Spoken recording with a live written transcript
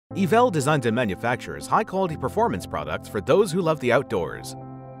Eevelle designs and manufactures high-quality performance products for those who love the outdoors.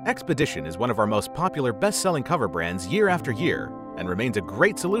 Expedition is one of our most popular best-selling cover brands year after year and remains a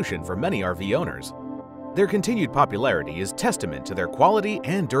great solution for many RV owners. Their continued popularity is testament to their quality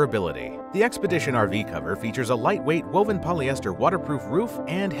and durability. The Expedition RV cover features a lightweight woven polyester waterproof roof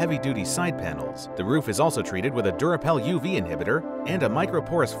and heavy-duty side panels. The roof is also treated with a Durapel UV inhibitor and a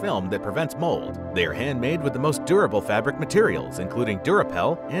micro-porous film that prevents mold. They are handmade with the most durable fabric materials, including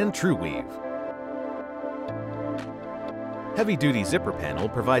Durapel and Tru-Weave. Heavy-duty zipper panel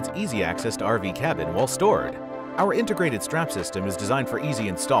provides easy access to RV cabin while stored. Our integrated strap system is designed for easy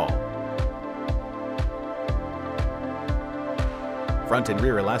install. Front and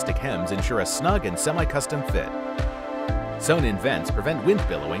rear elastic hems ensure a snug and semi-custom fit. Sewn-in vents prevent wind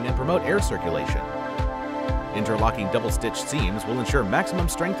billowing and promote air circulation. Interlocking double-stitched seams will ensure maximum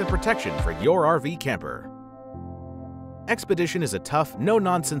strength and protection for your RV camper. Expedition is a tough,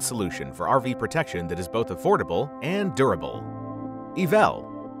 no-nonsense solution for RV protection that is both affordable and durable.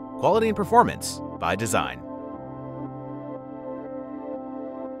 Eevelle, quality and performance by design.